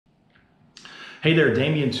Hey there,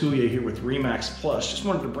 Damian Tullia here with RE/MAX Plus. Just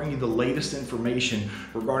wanted to bring you the latest information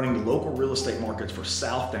regarding the local real estate markets for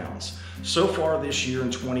Southdowns. So far this year in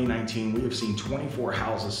 2019, we have seen 24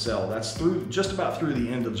 houses sell. That's just about through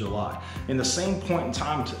the end of July. In the same point in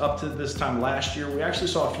time, up to this time last year, we actually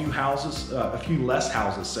saw a few less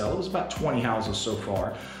houses sell. It was about 20 houses so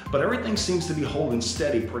far, but everything seems to be holding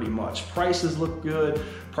steady pretty much. Prices look good,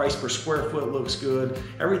 price per square foot looks good,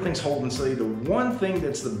 everything's holding steady. The one thing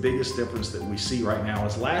that's the biggest difference that we see right now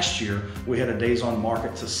is last year we had a days on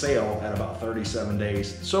market to sale at about 37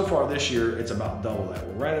 days. So far this year it's about double that.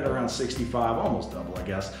 We're right at around 65, almost double I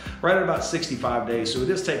guess, right at about 65 days. So it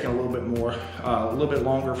is taking a little bit more, a little bit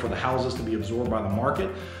longer for the houses to be absorbed by the market,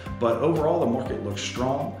 but overall the market looks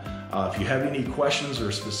strong. If you have any questions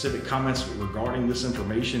or specific comments regarding this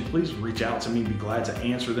information, please reach out to me, be glad to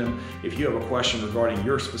answer them. If you have a question regarding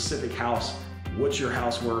your specific house, what's your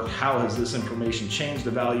house worth, how has this information changed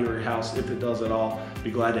the value of your house, if it does at all,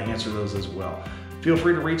 be glad to answer those as well. Feel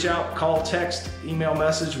free to reach out, call, text, email,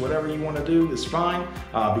 message, whatever you want to do is fine.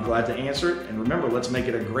 Be glad to answer it. And remember, let's make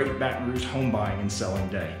it a great Baton Rouge home buying and selling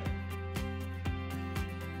day.